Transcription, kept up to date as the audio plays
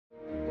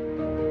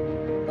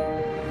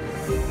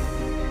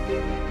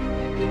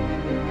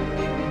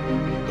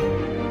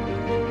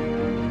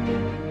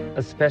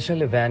A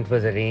special event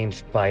was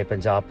arranged by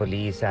Punjab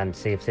Police and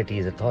Safe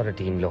Cities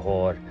Authority in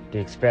Lahore to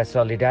express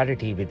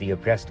solidarity with the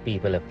oppressed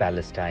people of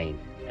Palestine.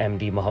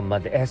 MD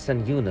Muhammad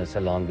Ehsan Yunus,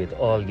 along with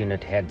all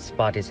unit heads,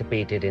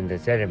 participated in the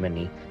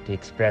ceremony to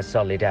express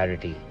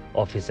solidarity.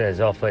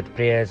 Officers offered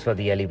prayers for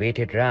the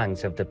elevated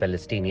ranks of the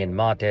Palestinian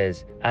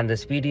martyrs and the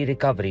speedy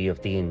recovery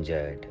of the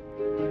injured.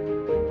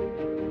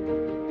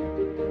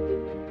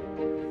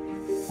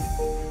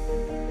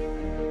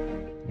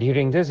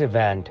 During this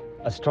event,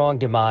 a strong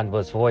demand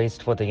was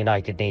voiced for the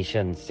United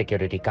Nations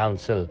Security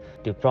Council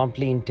to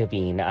promptly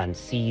intervene and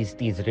cease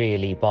the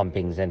Israeli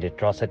bombings and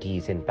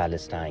atrocities in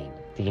Palestine.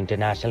 The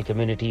international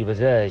community was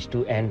urged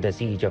to end the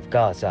siege of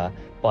Gaza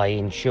by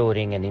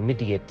ensuring an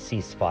immediate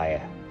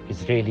ceasefire.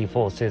 Israeli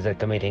forces are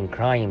committing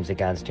crimes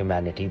against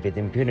humanity with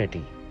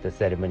impunity. The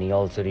ceremony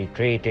also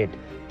reiterated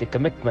the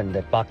commitment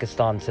that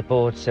Pakistan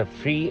supports a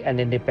free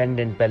and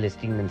independent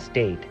Palestinian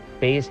state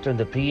based on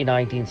the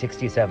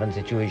pre-1967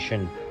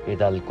 situation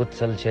with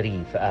Al-Quds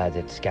al-Sharif as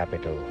its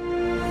capital.